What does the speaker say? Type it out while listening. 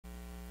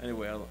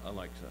Anyway, I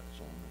like that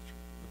song. It's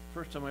the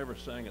first time I ever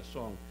sang a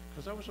song,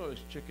 because I was always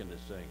chicken to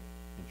sing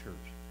in church.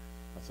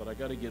 I thought, I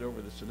got to get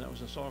over this, and that was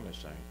the song I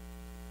sang.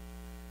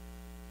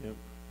 Yep,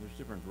 there's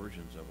different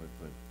versions of it,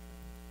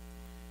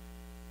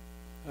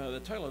 but the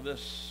title of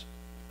this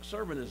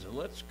sermon is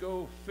Let's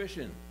Go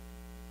Fishing.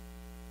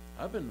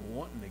 I've been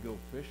wanting to go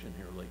fishing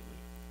here lately.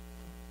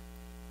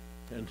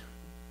 And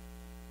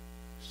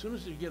as soon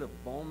as you get a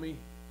balmy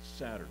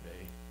Saturday,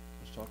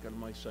 I was talking to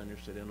my son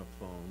yesterday on the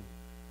phone.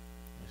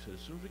 I said,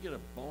 as soon as we get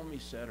a balmy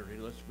Saturday,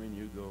 let's me and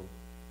you go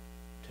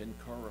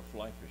tenkara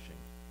fly fishing.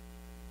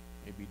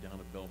 Maybe down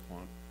at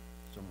Bellefonte,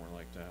 somewhere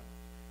like that.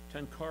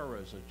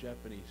 Tenkara is a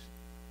Japanese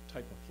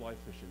type of fly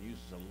fishing. It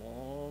uses a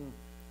long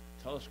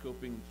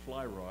telescoping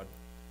fly rod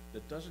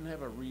that doesn't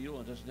have a reel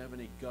and doesn't have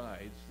any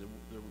guides.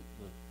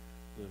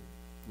 The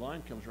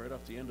line comes right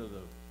off the end of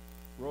the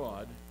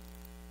rod,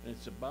 and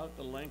it's about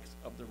the length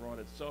of the rod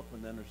itself,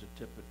 and then there's a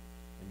tippet,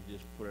 and you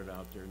just put it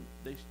out there.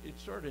 And it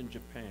started in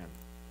Japan.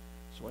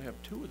 So I have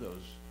two of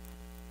those.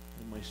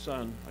 And my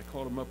son, I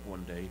called him up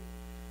one day,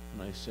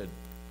 and I said,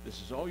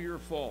 this is all your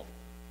fault.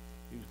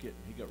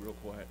 He got real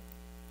quiet.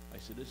 I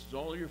said, this is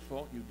all your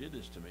fault. You did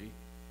this to me.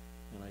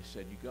 And I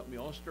said, you got me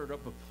all stirred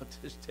up about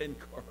this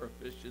tenkara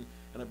fishing,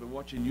 and I've been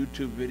watching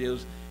YouTube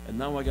videos, and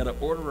now I got to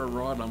order a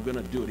rod, and I'm going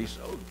to do it. He's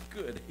so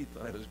good. He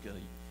thought I was going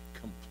to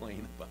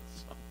complain about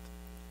something.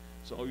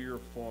 It's all your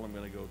fault. I'm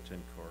going to go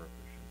tenkara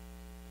fishing.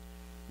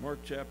 Mark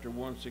chapter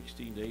 1,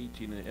 16 to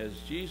 18. As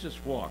Jesus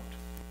walked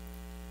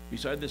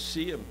beside the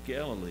Sea of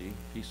Galilee,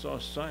 he saw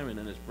Simon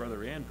and his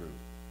brother Andrew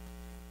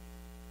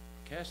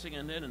casting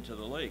a net into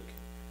the lake,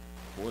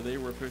 for they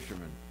were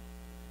fishermen.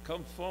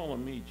 Come follow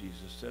me,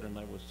 Jesus said, and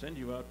I will send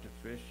you out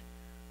to fish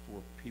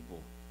for people.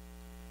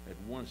 At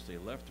once they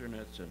left their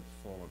nets and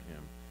followed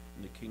him.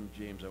 In the King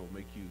James, I will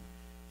make you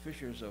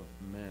fishers of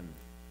men.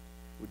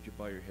 Would you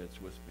bow your heads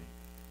with me?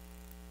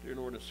 Dear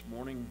Lord, this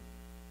morning,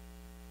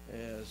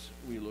 as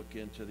we look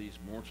into these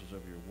morsels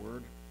of your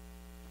word,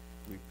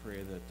 we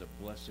pray that the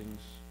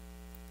blessings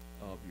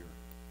of your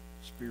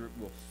Spirit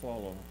will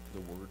follow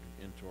the word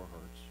into our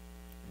hearts.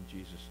 In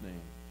Jesus'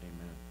 name,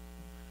 amen.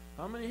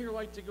 How many here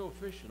like to go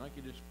fishing? I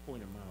could just point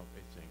them out,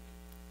 I think.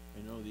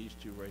 I know these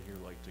two right here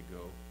like to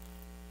go.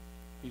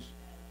 He's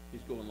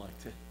going like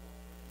that.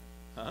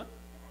 Huh?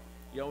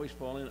 You always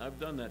fall in? I've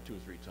done that 2 or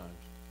 3 times.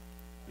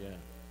 Yeah.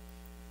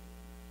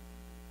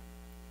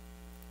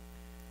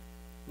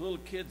 Little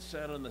kid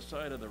sat on the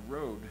side of the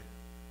road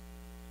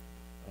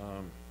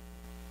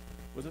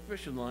with a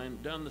fishing line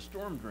down the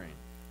storm drain.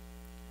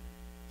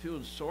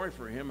 Feeling sorry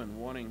for him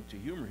and wanting to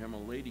humor him, a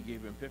lady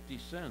gave him 50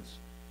 cents.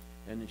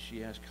 And then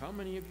she asked, how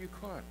many have you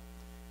caught?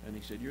 And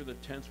he said, you're the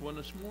 10th one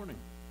this morning.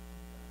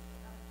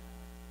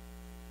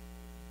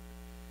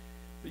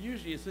 But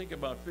usually you think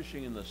about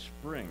fishing in the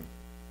spring.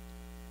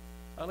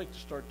 I like to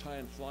start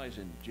tying flies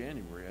in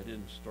January. I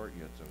didn't start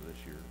yet though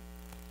this year.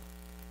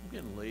 I'm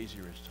getting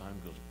lazier as time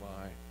goes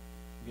by.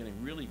 I'm getting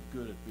really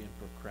good at being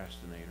a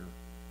procrastinator.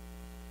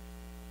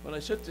 When I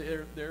sit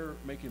there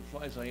making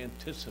flies, I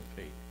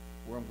anticipate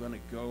where I'm going to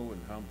go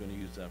and how I'm going to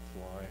use that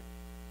fly.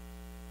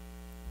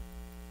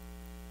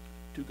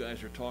 2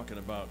 guys are talking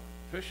about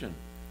fishing.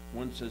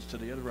 One says to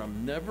the other,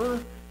 I'm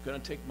never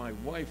going to take my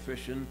wife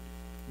fishing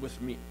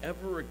with me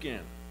ever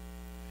again.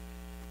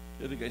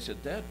 The other guy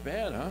said, that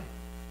bad, huh?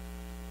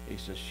 He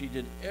says, she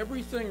did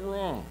everything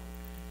wrong.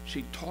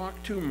 She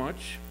talked too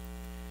much,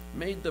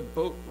 made the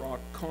boat rock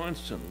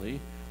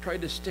constantly,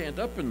 tried to stand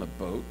up in the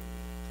boat,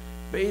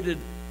 baited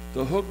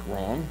the hook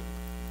wrong,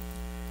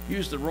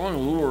 used the wrong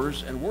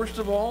lures, and worst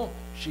of all,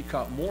 she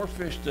caught more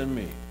fish than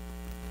me.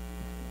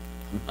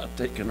 I'm not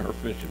taking her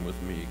fishing with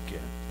me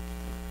again.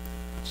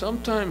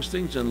 Sometimes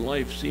things in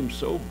life seem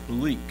so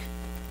bleak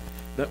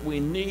that we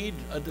need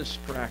a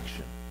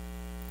distraction.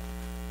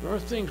 There are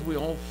things we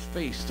all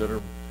face that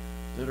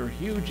are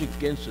huge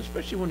against us,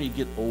 especially when you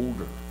get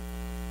older.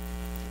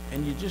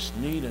 And you just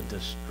need a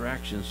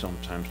distraction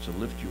sometimes to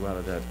lift you out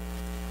of that,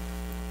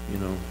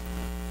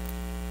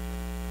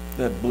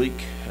 that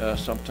bleak,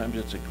 sometimes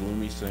it's a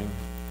gloomy thing.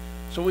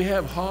 So we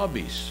have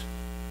hobbies.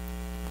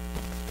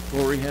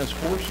 Lori has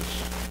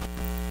horses.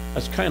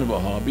 That's kind of a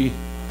hobby.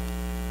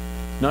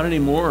 Not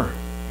anymore.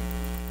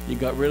 You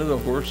got rid of the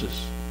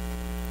horses.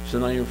 So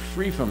now you're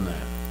free from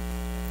that.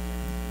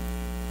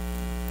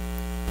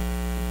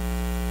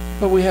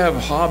 But we have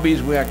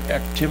hobbies, we have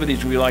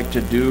activities we like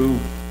to do,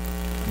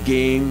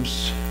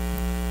 games.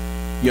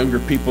 Younger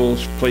people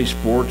play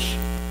sports.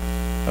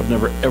 I've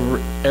never,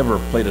 ever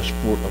played a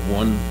sport of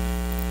one.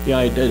 Yeah,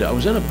 I did. I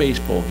was in a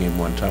baseball game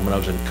one time when I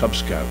was in Cub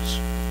Scouts.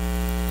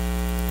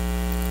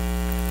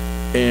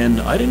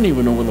 And I didn't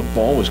even know where the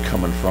ball was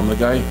coming from. The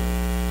guy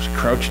was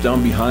crouched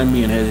down behind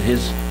me and had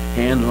his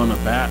hand on the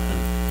bat,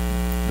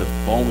 and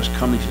the ball was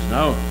coming. He says,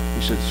 now,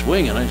 he said,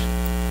 swing. And I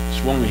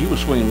swung. He was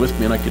swinging with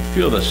me, and I could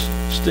feel the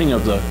sting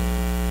of the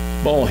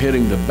ball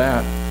hitting the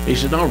bat. He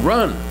said, now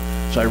run.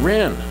 So I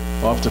ran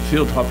off the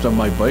field, hopped on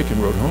my bike,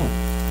 and rode home.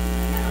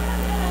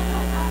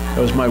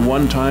 That was my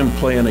one time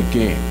playing a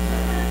game.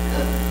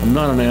 I'm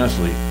not an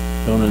athlete.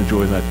 Don't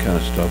enjoy that kind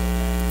of stuff.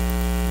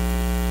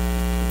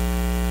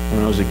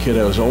 when I was a kid,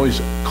 I was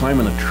always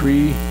climbing a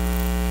tree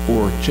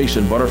or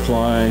chasing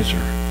butterflies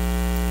or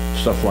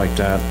stuff like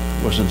that.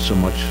 It wasn't so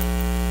much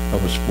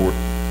of a sport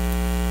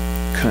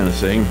kind of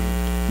thing.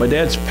 My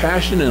dad's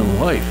passion in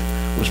life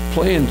was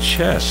playing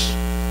chess.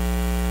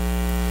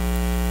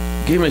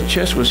 The game of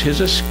chess was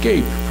his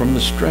escape from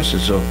the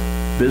stresses of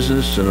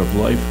business and of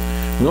life.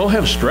 We all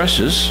have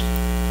stresses.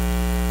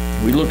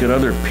 We look at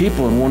other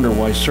people and wonder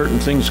why certain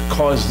things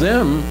cause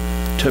them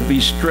to be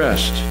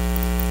stressed.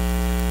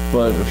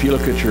 But if you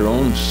look at your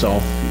own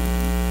self,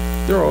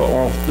 there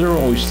are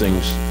always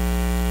things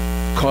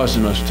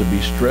causing us to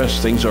be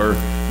stressed. Things are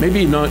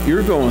maybe not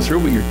you're going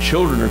through, but your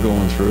children are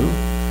going through.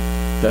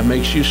 That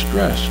makes you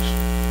stressed.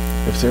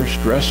 If they're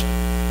stressed,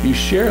 you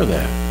share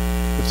that.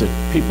 If the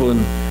people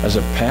as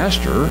a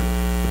pastor,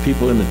 the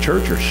people in the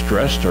church are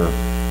stressed or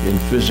in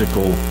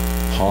physical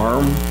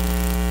harm,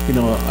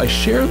 I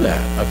share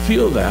that. I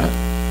feel that.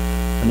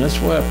 And that's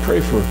why I pray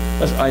for.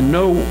 I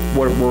know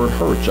what word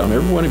hurts. On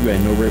every one of you, I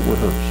know right where it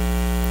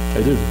hurts.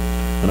 I do.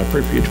 And I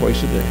pray for you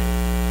twice a day.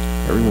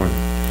 Everyone.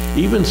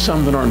 Even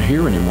some that aren't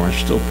here anymore, I'm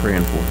still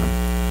praying for them.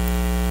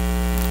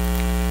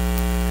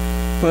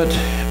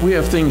 But we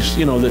have things,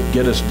 that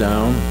get us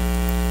down.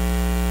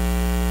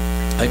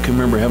 I can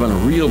remember having a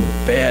real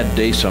bad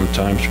day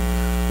sometimes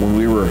when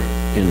we were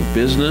in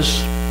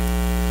business.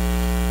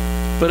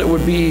 But it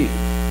would be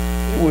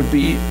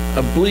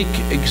a bleak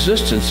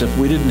existence if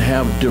we didn't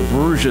have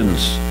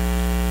diversions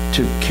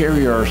to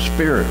carry our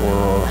spirit or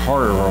our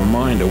heart or our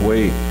mind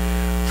away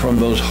from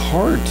those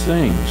hard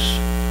things.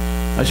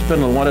 I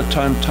spend a lot of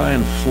time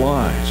tying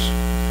flies.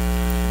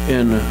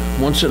 And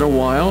once in a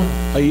while,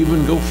 I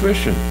even go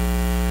fishing.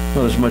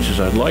 Not as much as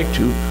I'd like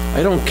to.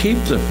 I don't keep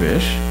the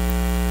fish.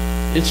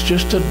 It's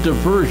just a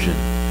diversion.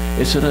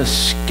 It's an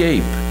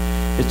escape.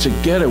 It's a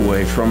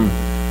getaway from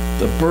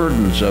the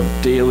burdens of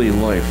daily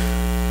life.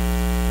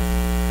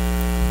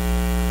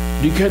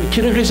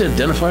 Can you guys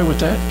identify with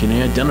that? Can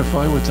you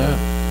identify with that?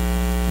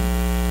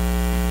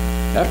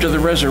 After the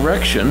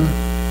resurrection,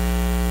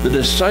 the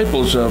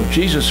disciples of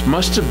Jesus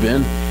must have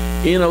been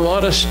in a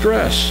lot of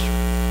stress.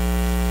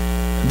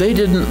 They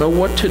didn't know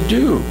what to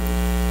do.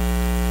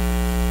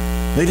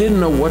 They didn't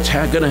know what's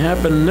going to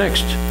happen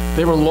next.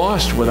 They were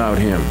lost without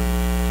him.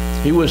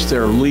 He was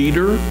their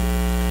leader.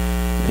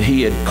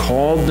 He had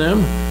called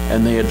them,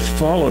 and they had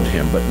followed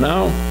him. But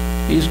now,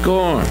 he's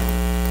gone.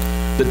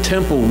 The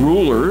temple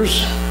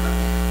rulers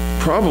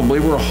probably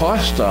were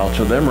hostile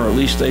to them, or at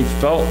least they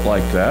felt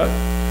like that.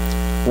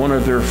 One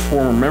of their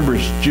former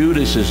members,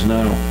 Judas, is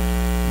now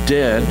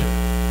dead.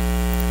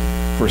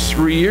 For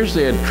 3 years,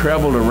 they had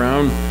traveled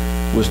around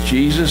with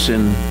Jesus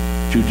in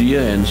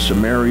Judea and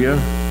Samaria.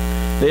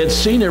 They had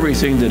seen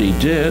everything that he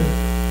did.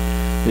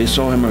 They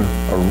saw him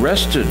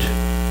arrested,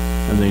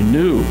 and they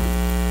knew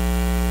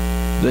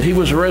that he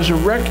was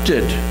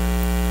resurrected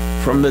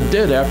from the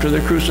dead after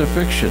the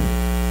crucifixion.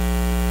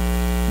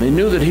 They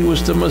knew that he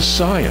was the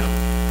Messiah.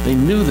 They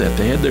knew that.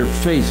 They had their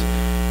faith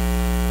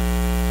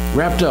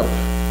wrapped up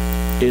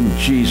in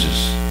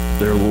Jesus,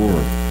 their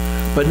Lord.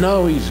 But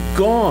now he's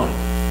gone,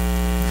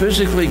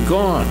 physically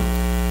gone.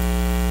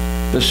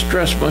 The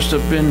stress must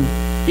have been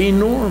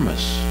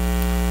enormous.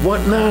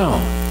 What now?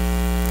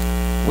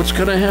 What's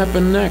going to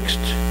happen next?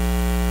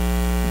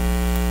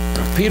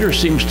 Peter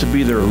seems to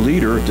be their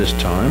leader at this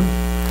time.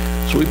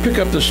 So we pick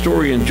up the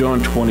story in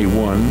John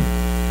 21,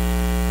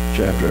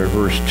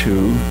 verse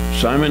 2.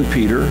 Simon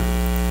Peter,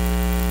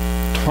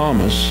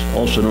 Thomas,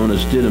 also known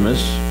as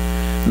Didymus,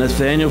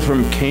 Nathanael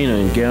from Cana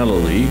in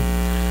Galilee,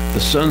 the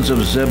sons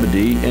of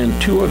Zebedee, and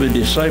 2 other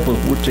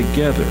disciples were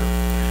together.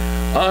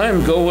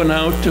 I'm going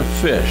out to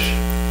fish,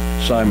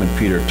 Simon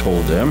Peter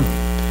told them.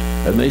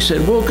 And they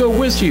said, we'll go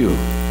with you.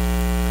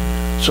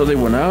 So they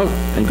went out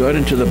and got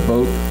into the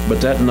boat,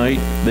 but that night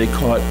they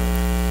caught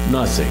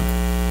nothing.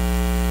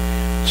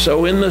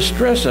 So in the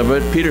stress of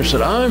it, Peter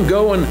said, I'm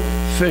going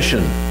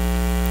fishing.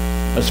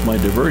 That's my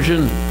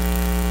diversion.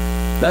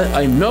 That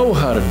I know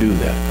how to do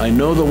that. I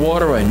know the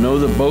water, I know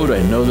the boat,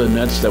 I know the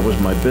nets. That was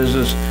my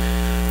business.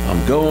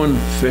 I'm going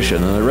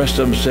fishing. And the rest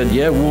of them said,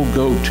 yeah, we'll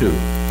go too.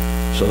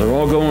 So they're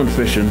all going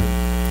fishing.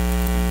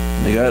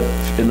 They got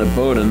in the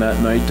boat, and that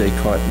night they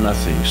caught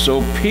nothing.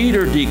 So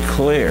Peter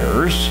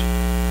declares,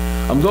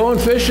 I'm going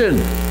fishing.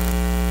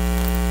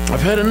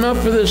 I've had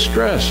enough of this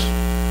stress.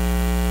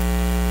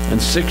 And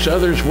 6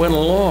 others went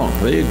along.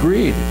 They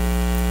agreed.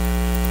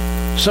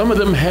 Some of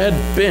them had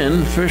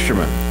been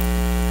fishermen.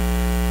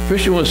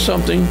 Fishing was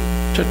something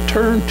to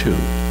turn to.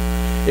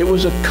 It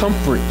was a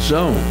comfort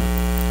zone.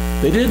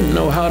 They didn't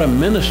know how to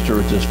minister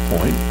at this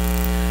point,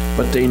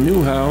 but they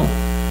knew how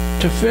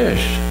to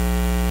fish.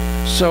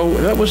 So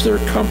that was their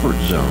comfort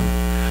zone.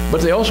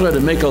 But they also had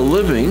to make a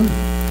living.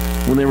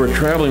 When they were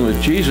traveling with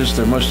Jesus,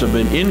 there must have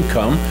been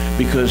income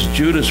because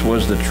Judas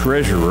was the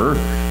treasurer,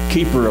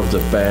 keeper of the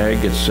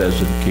bag, it says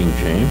in King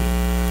James.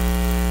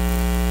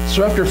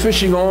 So after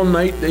fishing all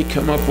night, they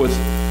come up with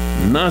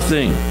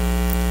nothing.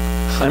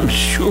 I'm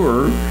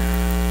sure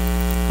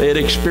they had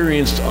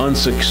experienced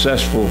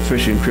unsuccessful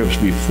fishing trips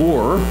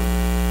before.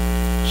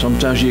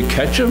 Sometimes you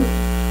catch them,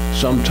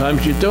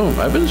 Sometimes you don't.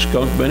 I've been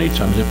skunked many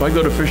times. If I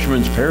go to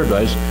Fisherman's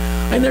Paradise,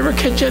 I never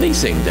catch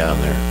anything down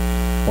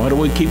there. Why do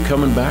we keep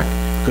coming back?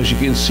 Because you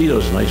can see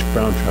those nice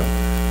brown trout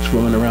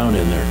swimming around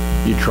in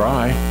there. You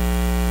try.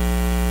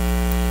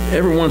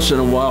 Every once in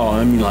a while,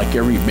 I mean like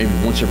maybe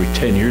once every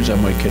 10 years, I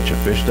might catch a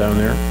fish down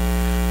there.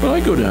 But I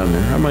go down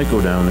there. I might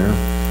go down there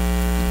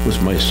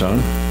with my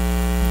son.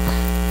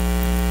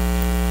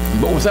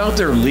 But without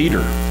their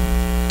leader,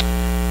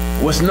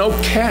 with no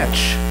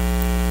catch,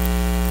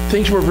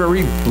 things were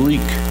very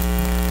bleak.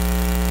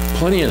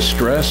 Plenty of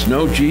stress,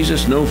 no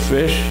Jesus, no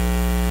fish.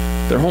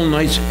 Their whole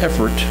night's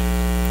effort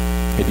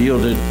had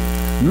yielded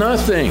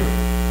nothing.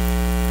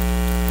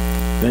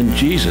 Then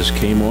Jesus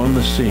came on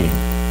the scene.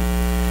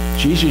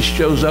 Jesus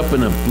shows up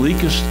in the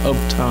bleakest of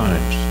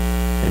times.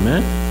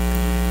 Amen?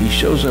 He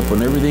shows up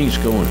when everything's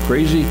going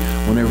crazy,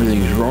 when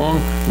everything's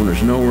wrong, when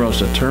there's nowhere else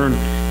to turn.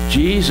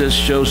 Jesus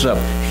shows up.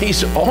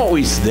 He's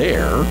always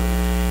there.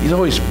 He's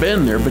always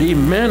been there, but he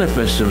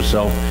manifests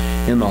himself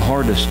in the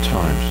hardest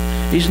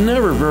times. He's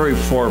never very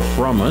far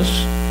from us.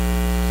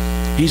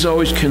 He's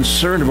always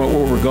concerned about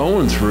what we're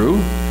going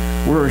through.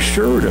 We're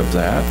assured of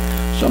that.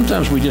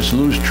 Sometimes we just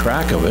lose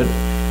track of it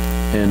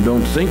and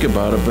don't think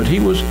about it, but he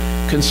was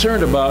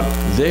concerned about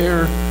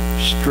their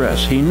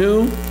stress. He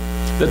knew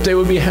that they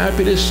would be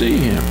happy to see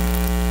him,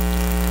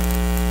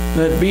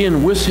 that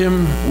being with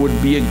him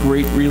would be a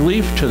great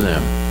relief to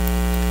them,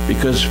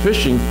 because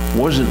fishing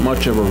wasn't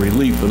much of a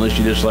relief unless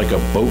you just like a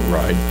boat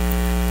ride.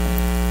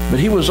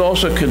 But he was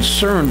also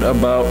concerned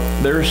about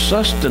their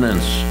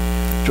sustenance.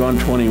 John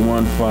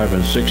 21, 5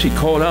 and 6, he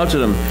called out to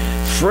them,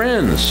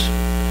 "Friends,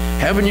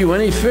 haven't you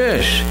any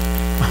fish?"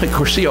 Of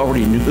course, he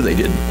already knew they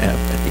didn't have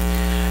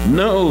any.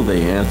 "No,"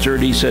 they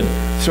answered. He said,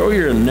 "Throw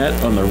your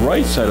net on the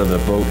right side of the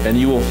boat and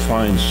you will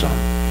find some."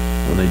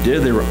 When they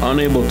did, they were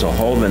unable to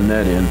haul the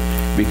net in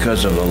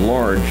because of the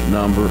large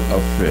number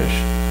of fish.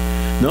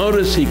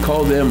 Notice he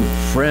called them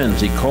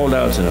friends. He called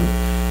out to them,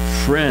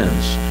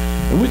 friends.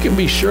 And we can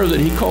be sure that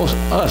he calls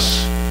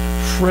us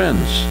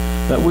friends,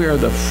 that we are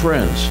the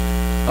friends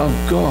of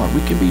God.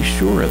 We can be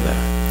sure of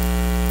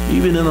that,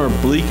 even in our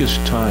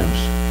bleakest times.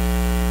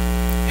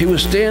 He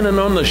was standing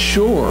on the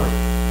shore,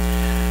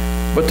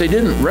 but they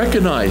didn't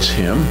recognize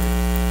him.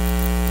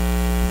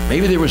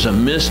 Maybe there was a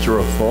mist or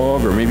a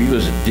fog, or maybe it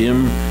was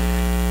dim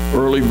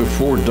early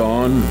before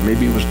dawn.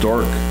 Maybe it was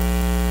dark.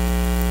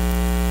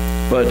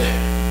 But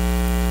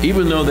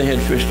even though they had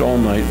fished all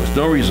night with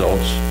no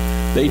results,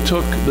 they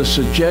took the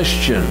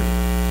suggestion.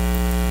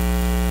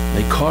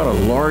 They caught a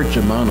large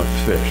amount of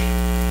fish.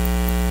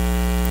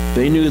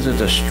 They knew that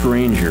the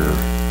stranger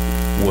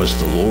was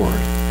the Lord.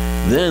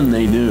 Then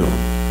they knew,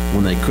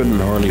 when they couldn't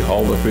hardly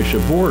haul the fish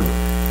aboard,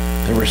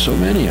 there were so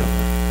many of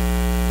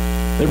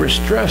them. They were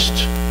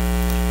stressed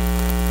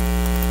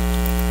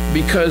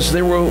because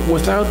they were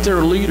without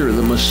their leader,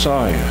 the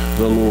Messiah,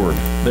 the Lord,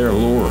 their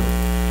Lord.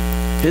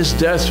 His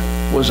death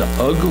was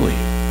ugly,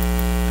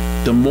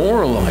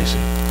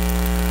 demoralizing,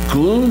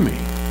 gloomy.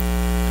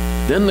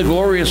 Then the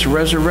glorious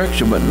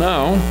resurrection, but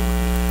now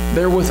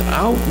they're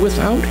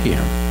without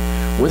him,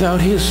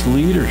 without his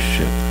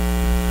leadership.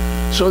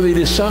 So they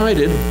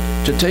decided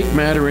to take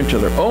matter into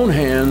their own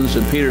hands,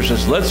 and Peter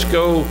says, "Let's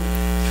go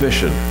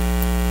fishing."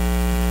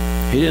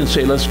 He didn't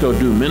say, "Let's go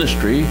do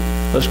ministry,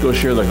 let's go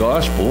share the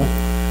gospel."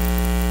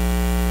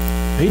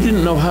 He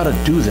didn't know how to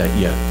do that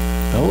yet.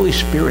 The Holy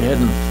Spirit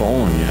hadn't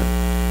fallen yet.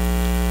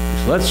 He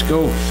said, "Let's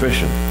go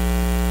fishing."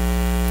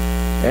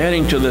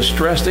 Adding to the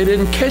stress, they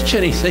didn't catch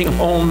anything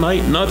all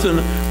night. Nothing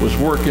was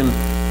working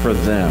for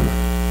them.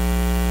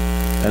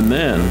 And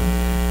then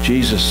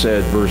Jesus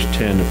said, verse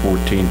 10 to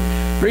 14,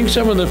 "Bring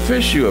some of the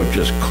fish you have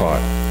just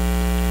caught."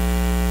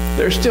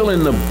 They're still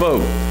in the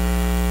boat.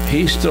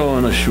 He's still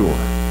on the shore.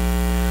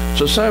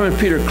 So Simon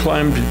Peter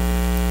climbed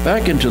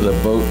back into the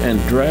boat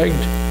and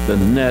dragged the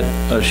net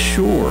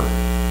ashore.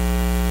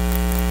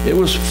 It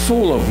was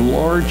full of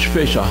large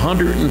fish,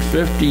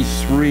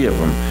 153 of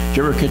them. Did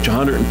you ever catch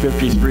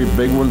 153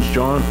 big ones,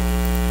 John?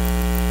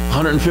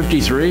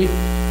 153?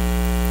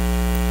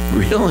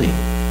 Really?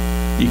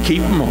 You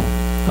keep them all?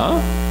 Huh?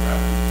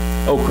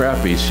 Oh,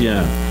 crappies,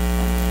 yeah.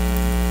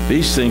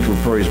 These things were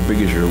probably as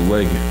big as your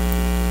leg.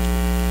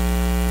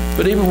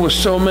 But even with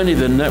so many,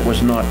 the net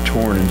was not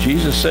torn. And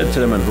Jesus said to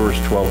them in verse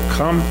 12,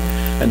 "Come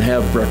and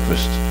have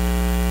breakfast."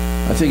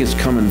 I think it's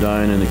 "come and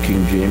dine" in the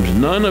King James.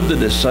 None of the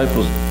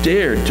disciples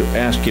dared to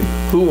ask him,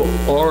 "Who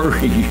are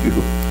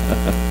you?"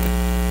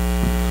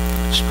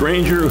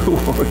 "Stranger, who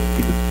are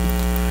you?"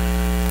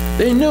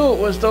 They knew it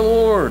was the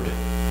Lord.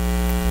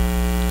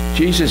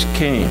 Jesus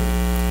came,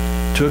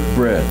 took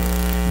bread,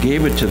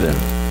 gave it to them,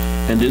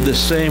 and did the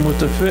same with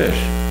the fish.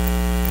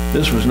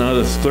 This was now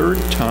the third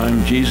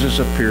time Jesus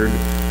appeared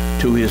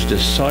to his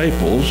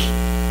disciples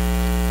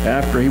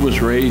after he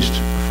was raised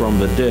from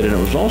the dead. And it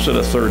was also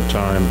the third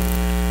time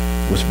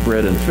with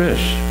bread and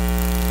fish.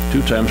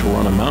 2 times were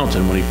on a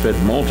mountain when he fed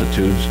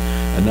multitudes,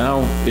 and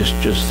now it's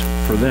just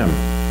for them.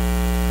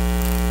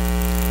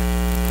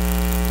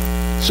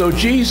 So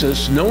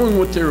Jesus, knowing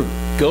what they're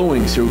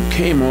going through,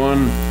 came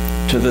on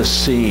to the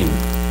scene.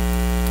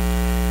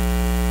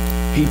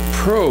 He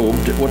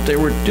probed what they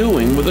were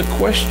doing with a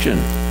question.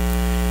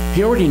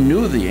 He already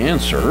knew the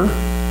answer.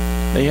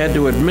 They had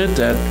to admit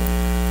that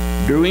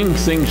doing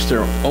things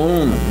their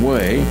own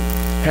way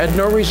had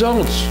no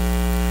results,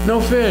 no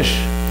fish.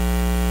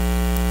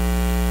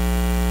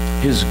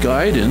 His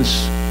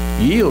guidance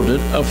yielded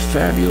a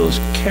fabulous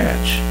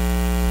catch.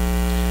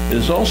 It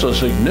is also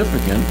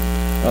significant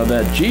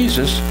that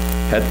Jesus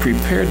had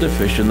prepared the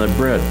fish and the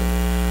bread,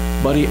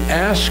 but he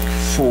asked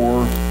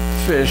for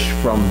fish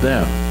from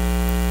them.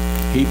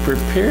 He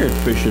prepared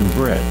fish and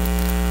bread,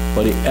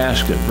 but he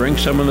asked it, bring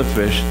some of the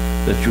fish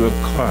that you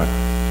have caught.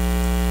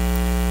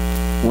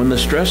 When the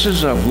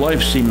stresses of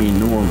life seem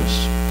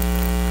enormous,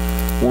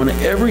 when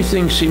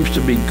everything seems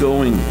to be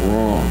going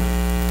wrong,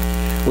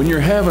 when you're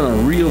having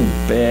a real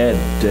bad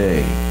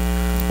day,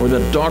 or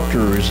the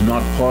doctor is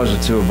not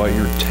positive about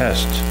your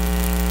test,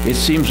 it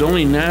seems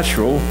only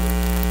natural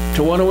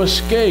to want to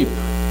escape,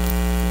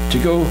 to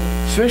go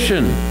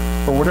fishing,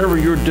 or whatever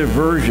your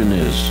diversion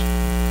is.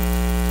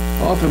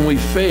 Often we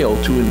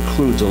fail to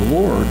include the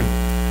Lord,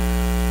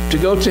 to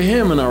go to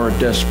him in our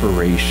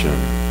desperation.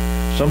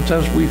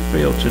 Sometimes we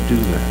fail to do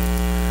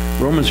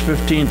that. Romans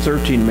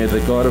 15:13, may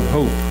the God of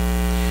hope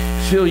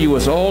fill you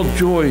with all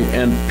joy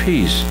and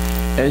peace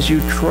as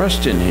you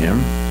trust in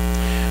him,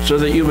 so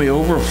that you may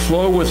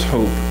overflow with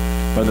hope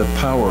by the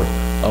power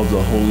of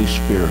the Holy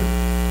Spirit.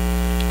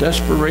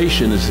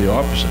 Desperation is the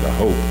opposite of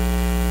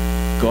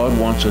hope. God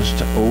wants us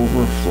to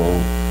overflow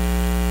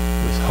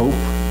with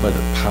hope by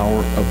the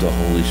power of the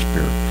Holy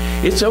Spirit.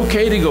 It's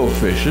okay to go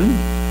fishing,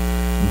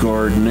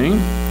 gardening,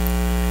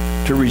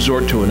 to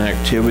resort to an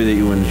activity that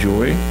you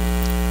enjoy,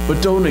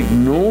 but don't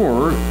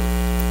ignore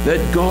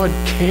that God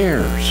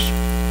cares,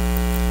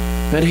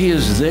 that he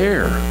is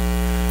there,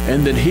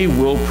 and that he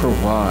will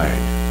provide.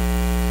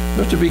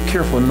 You have to be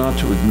careful not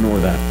to ignore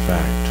that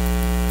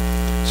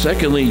fact.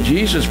 Secondly,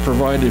 Jesus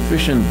provided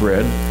fish and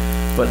bread,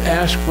 but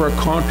asked for a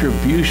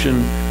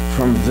contribution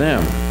from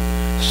them,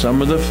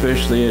 some of the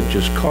fish they had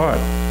just caught.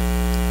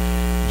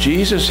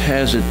 Jesus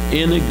has an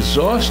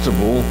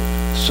inexhaustible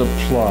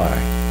supply.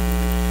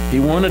 He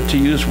wanted to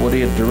use what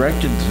he had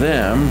directed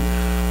them,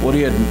 what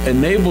he had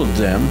enabled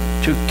them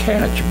to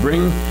catch.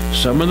 Bring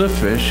some of the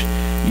fish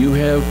you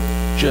have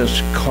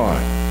just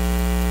caught.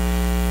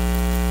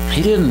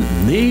 He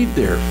didn't need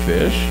their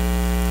fish,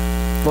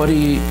 but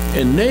he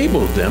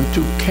enabled them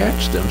to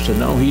catch them. So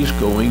now he's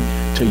going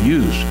to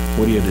use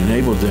what he had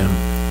enabled them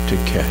to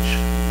catch.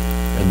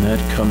 And that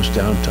comes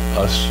down to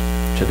us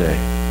today.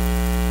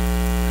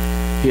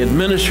 He had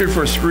ministered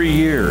for 3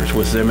 years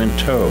with them in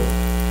tow.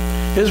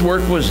 His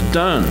work was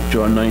done,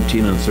 John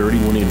 19:30,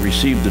 when he had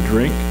received the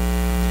drink.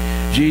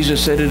 Jesus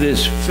said, it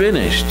is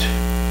finished.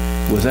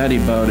 With that, he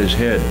bowed his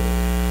head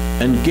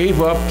and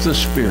gave up the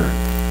spirit.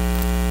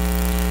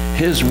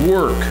 His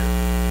work,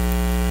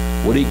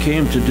 what he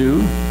came to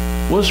do,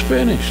 was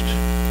finished.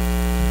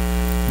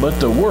 But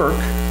the work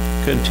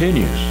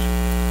continues.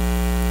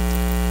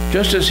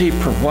 Just as he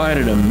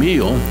provided a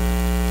meal,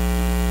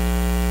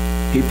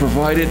 he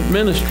provided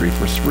ministry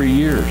for 3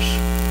 years.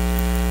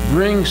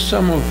 Bring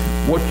some of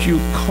what you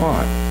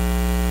caught.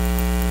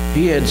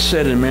 He had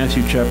said in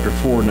Matthew chapter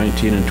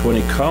 4:19 and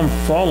 20, come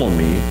follow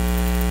me,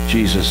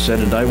 Jesus said,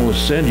 and I will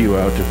send you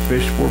out to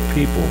fish for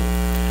people.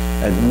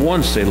 At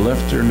once they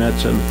left their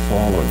nets and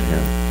followed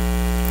him.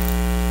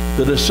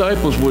 The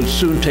disciples would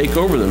soon take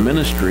over the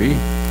ministry.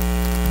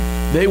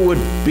 They would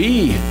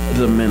be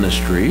the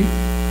ministry.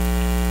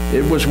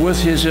 It was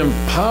with his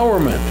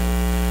empowerment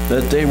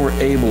that they were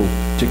able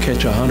to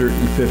catch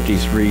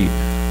 153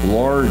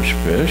 large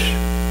fish.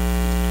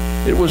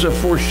 It was a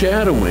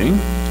foreshadowing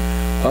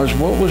of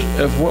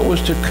what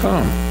was to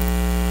come.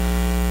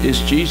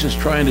 Is Jesus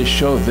trying to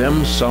show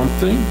them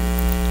something?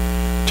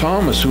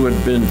 Thomas, who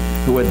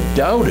had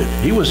doubted,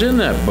 he was in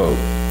that boat.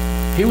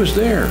 He was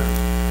there.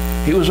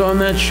 He was on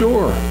that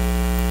shore.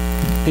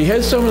 He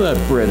had some of that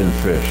bread and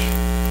fish.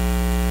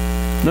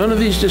 None of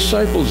these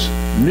disciples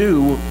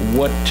knew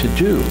what to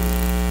do.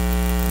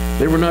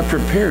 They were not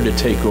prepared to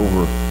take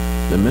over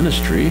the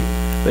ministry.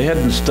 They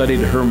hadn't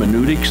studied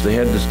hermeneutics. They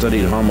hadn't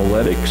studied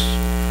homiletics.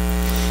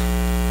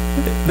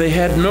 They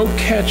had no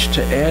catch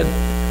to add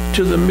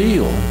to the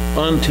meal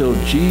until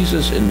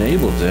Jesus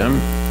enabled them.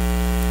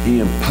 He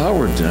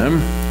empowered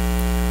them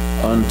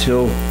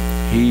until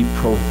he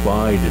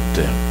provided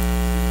them.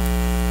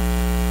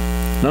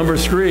 Number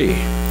 3,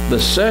 the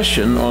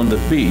session on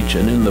the beach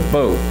and in the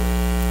boat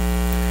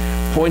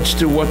points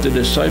to what the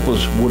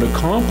disciples would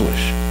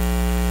accomplish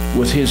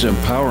with his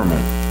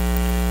empowerment.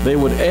 They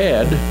would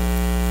add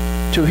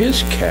to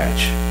his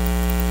catch.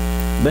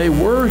 They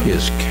were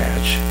his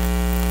catch,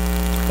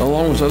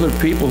 along with other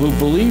people who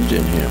believed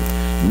in him.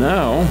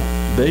 Now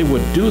they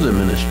would do the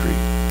ministry.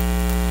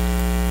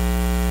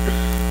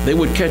 They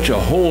would catch a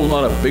whole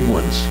lot of big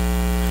ones,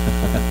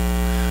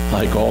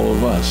 like all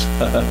of us.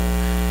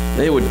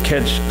 They would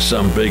catch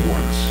some big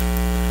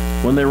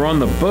ones. When they were on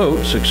the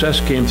boat, success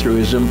came through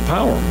his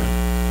empowerment.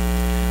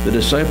 The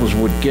disciples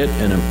would get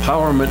an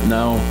empowerment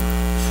now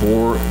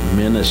for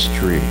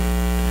ministry.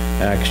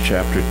 Acts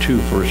chapter 2,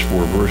 first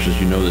 4 verses,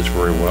 you know this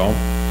very well.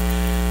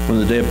 When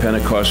the day of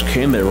Pentecost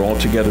came, they were all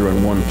together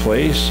in one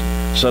place.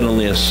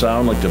 Suddenly a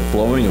sound like the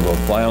blowing of a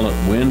violent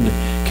wind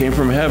came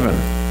from heaven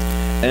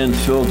and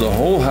filled the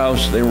whole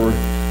house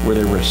where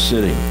they were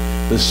sitting.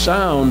 The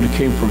sound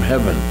came from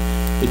heaven.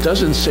 It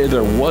doesn't say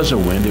there was a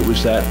wind. It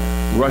was that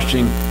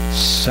rushing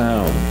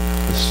sound.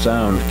 The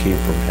sound came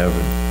from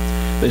heaven.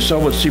 They saw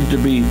what seemed to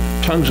be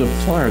tongues of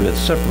fire that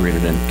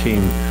separated and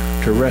came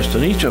to rest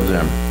on each of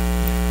them.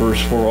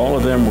 Verse 4, all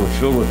of them were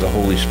filled with the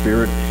Holy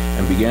Spirit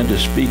and began to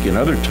speak in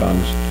other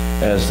tongues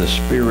as the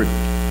Spirit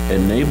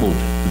enabled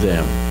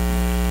them.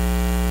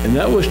 And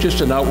that was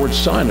just an outward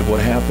sign of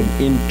what happened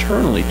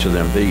internally to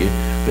them. They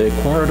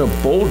acquired a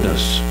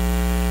boldness.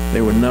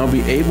 They would now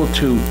be able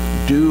to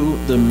do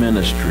the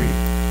ministry.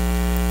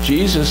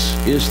 Jesus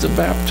is the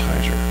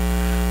baptizer.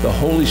 The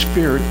Holy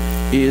Spirit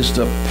is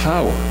the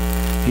power.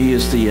 He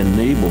is the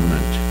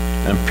enablement.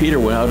 And Peter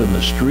went out in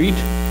the street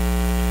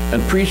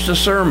and preached a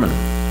sermon.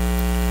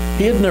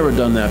 He had never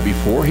done that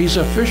before. He's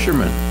a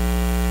fisherman.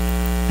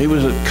 He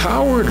was a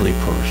cowardly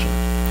person.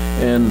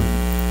 And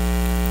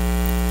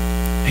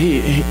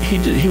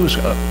he was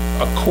a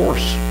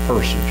coarse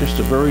person, just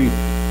a very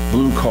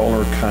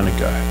blue-collar kind of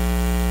guy.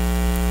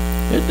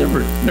 He had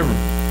never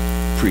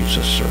preached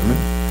a sermon.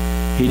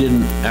 He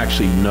didn't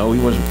actually know. He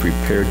wasn't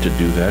prepared to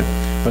do that.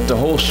 But the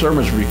whole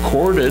sermon is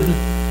recorded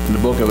in the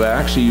book of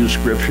Acts. He used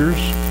scriptures.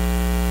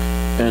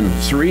 And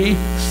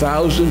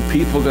 3,000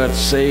 people got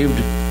saved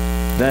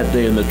that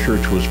day, and the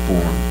church was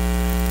born.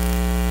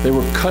 They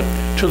were cut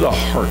to the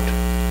heart.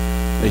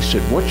 They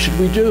said, what should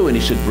we do? And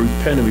he said,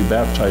 repent and be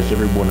baptized,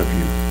 every one of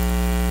you.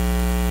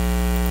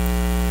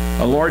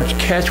 A large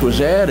catch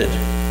was added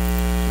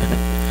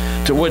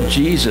to what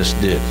Jesus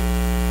did.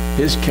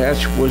 His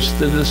catch was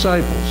the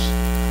disciples.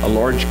 A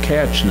large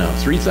catch now,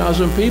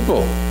 3,000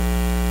 people.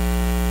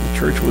 The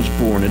church was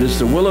born. It is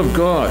the will of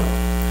God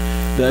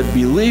that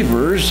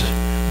believers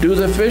do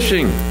the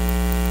fishing,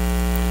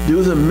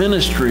 do the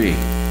ministry,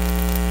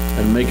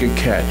 and make a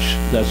catch.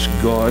 That's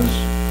God's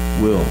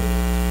will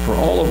for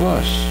all of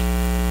us.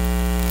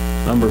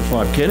 Number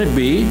 5, can it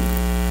be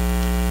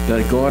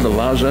that God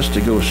allows us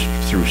to go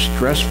through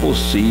stressful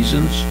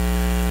seasons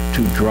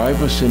to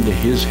drive us into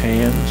his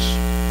hands?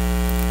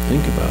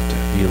 Think about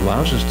that. He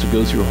allows us to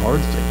go through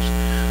hard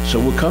things, so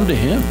we'll come to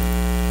him.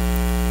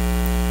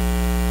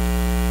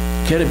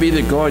 Can it be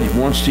that God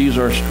wants to use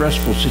our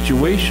stressful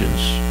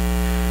situations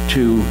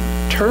to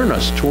turn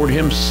us toward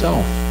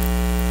himself?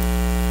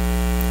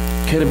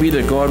 Can it be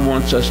that God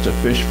wants us to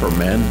fish for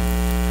men?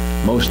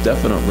 Most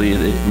definitely.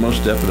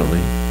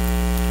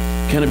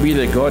 Can it be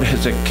that God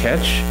has a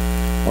catch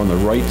on the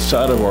right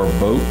side of our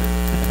boat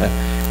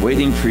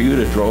waiting for you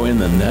to draw in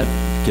the net?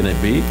 Can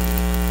it be?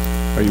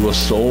 Are you a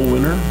soul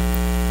winner?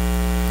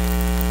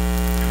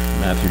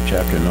 Matthew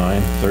chapter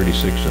 9,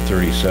 36 to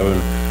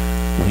 37.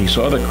 When he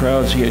saw the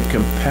crowds, he had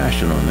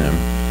compassion on them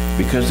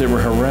because they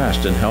were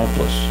harassed and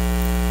helpless,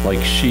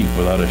 like sheep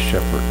without a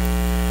shepherd.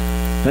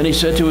 Then he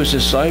said to his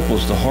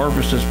disciples, the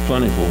harvest is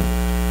plentiful,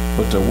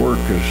 but the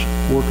workers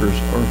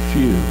are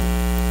few.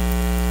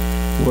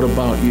 What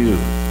about you?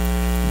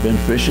 Been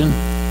fishing?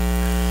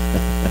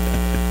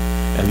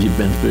 Have you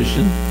been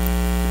fishing?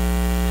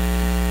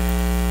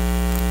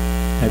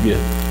 Have you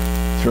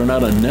thrown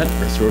out a net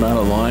or thrown out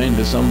a line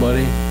to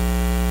somebody?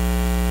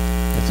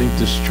 I think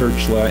this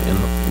church in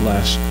the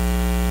last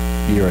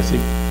year, I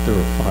think there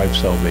were 5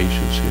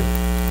 salvations here.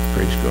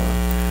 Praise God.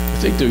 I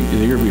think the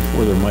year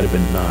before there might have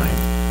been 9.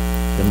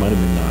 There might have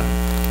been 9.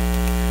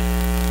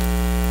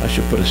 I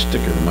should put a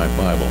sticker in my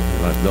Bible.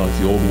 Like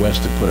the Old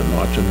West, they put a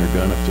notch on their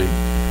gun if they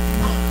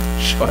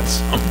shot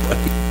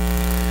somebody.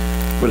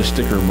 Put a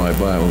sticker in my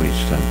Bible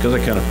each time, because I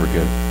kind of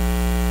forget.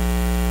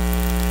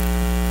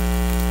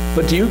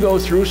 But do you go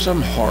through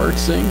some hard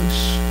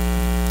things?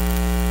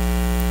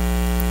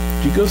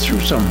 Do you go through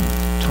some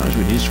times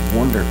when you just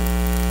wonder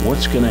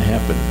what's going to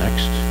happen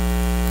next?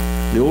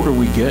 The older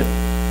we get,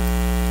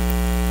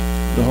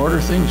 the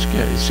harder things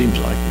get, it seems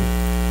like.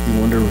 You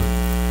wonder,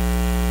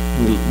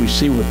 we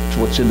see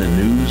what's in the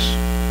news,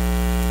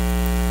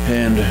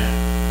 and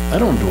I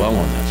don't dwell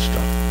on that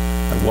stuff.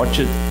 I watch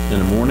it in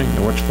the morning.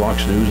 I watch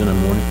Fox News in the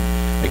morning.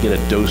 I get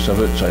a dose of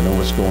it so I know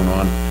what's going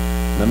on.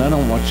 Then I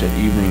don't watch that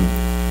evening.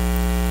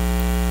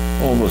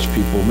 All those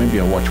people, maybe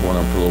I'll watch one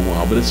of them for a little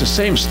while, but it's the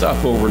same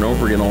stuff over and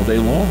over again all day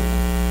long.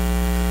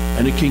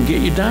 And it can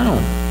get you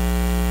down.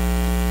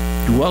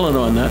 Dwelling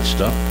on that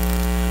stuff.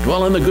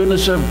 Dwell on the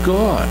goodness of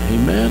God.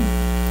 Amen?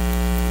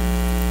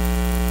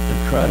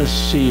 And try to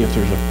see if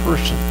there's a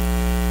person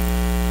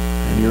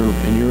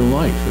in your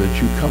life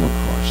that you come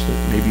across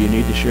that maybe you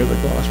need to share the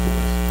gospel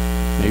with.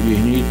 Maybe you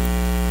need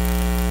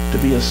to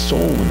be a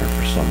soul winner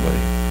for somebody.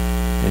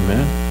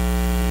 Amen?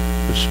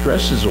 But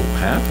stresses will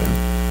happen.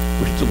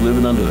 We're still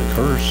living under the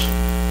curse.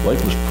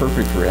 Life was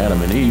perfect for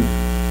Adam and Eve,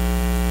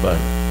 but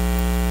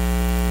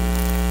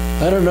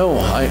I don't know.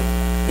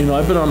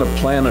 I've been on the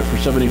planet for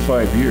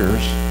 75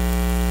 years,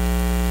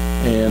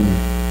 and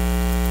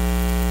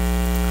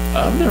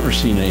I've never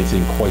seen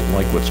anything quite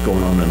like what's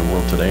going on in the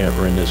world today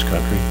or in this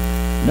country.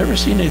 Never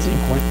seen anything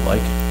quite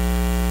like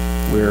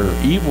it, where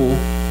evil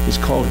is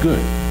called good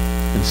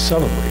and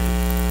celebrated.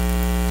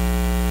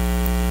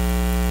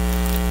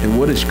 And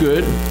what is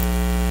good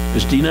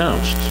is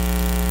denounced.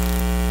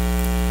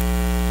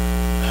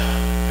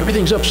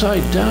 Everything's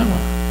upside down.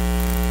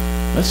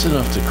 That's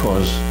enough to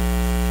cause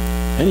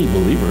any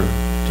believer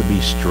to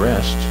be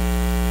stressed.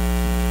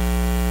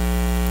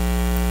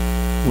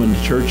 When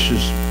the church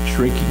is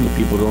shrinking and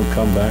people don't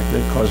come back,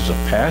 that causes a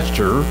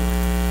pastor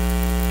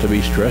to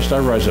be stressed. I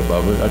rise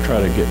above it. I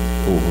try to get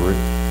over it.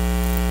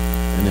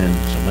 And then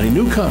somebody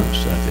new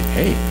comes. And I think,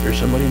 hey, there's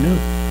somebody new.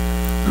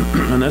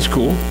 And that's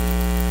cool.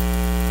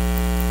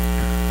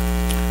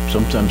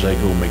 Sometimes I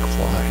go make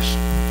flies.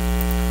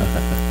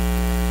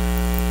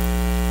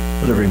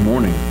 But every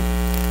morning,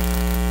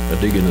 I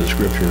dig into the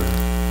scripture.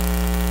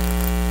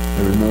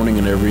 Every morning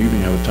and every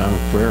evening, I have a time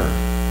of prayer.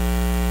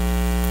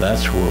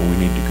 That's where we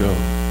need to go.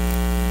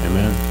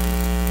 Amen.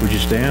 Would you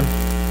stand?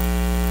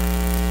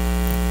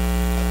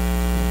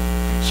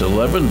 It's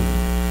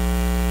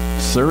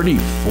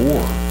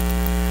 11:34.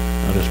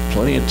 Now, there's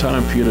plenty of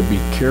time for you to be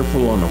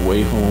careful on the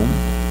way home.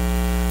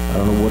 I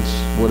don't know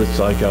what it's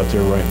like out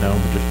there right now,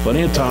 but there's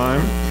plenty of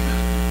time.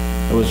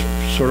 It was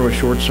sort of a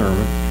short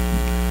sermon,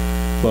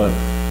 but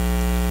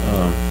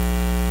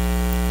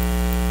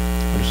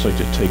I'd just like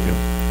to take a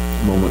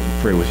moment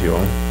and pray with you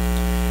all.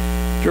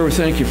 Dear, we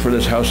thank you for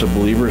this house of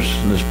believers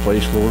in this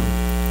place, Lord.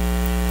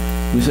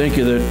 We thank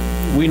you that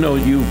we know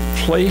you've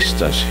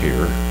placed us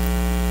here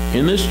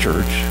in this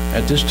church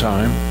at this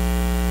time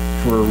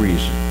for a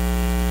reason.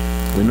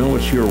 We know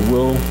it's your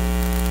will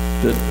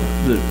that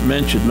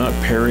men should not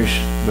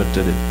perish, but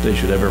that they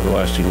should have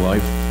everlasting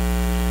life.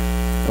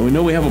 And we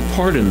know we have a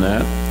part in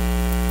that.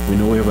 We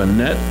know we have a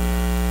net,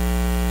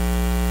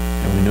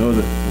 and we know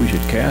that we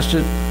should cast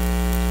it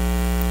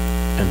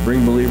and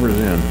bring believers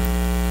in.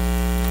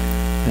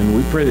 And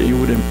we pray that you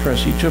would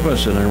impress each of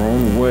us in our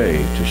own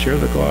way to share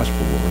the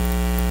gospel, Lord,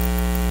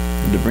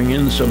 and to bring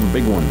in some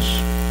big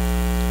ones.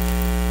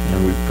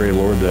 And we pray,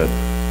 Lord, that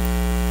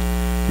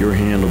your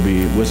hand will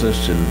be with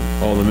us in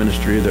all the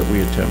ministry that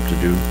we attempt to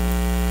do.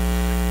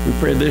 We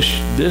pray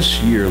this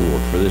year,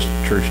 Lord, for this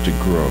church to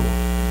grow,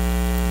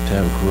 to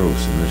have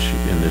growth in this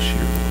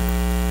year, Lord.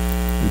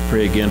 We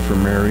pray again for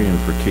Mary and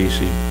for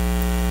Casey.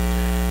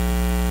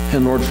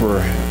 And Lord,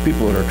 for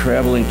people that are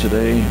traveling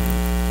today,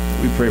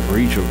 we pray for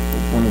each of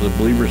one of the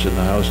believers in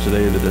the house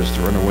today that has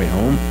to run away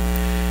home,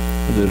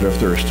 that if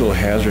there are still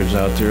hazards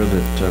out there,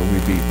 that we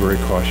be very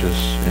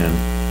cautious and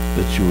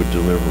that you would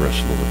deliver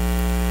us, Lord.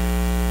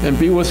 And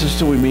be with us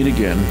till we meet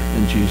again.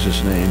 In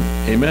Jesus' name,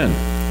 amen.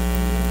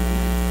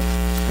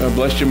 God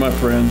bless you, my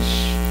friends.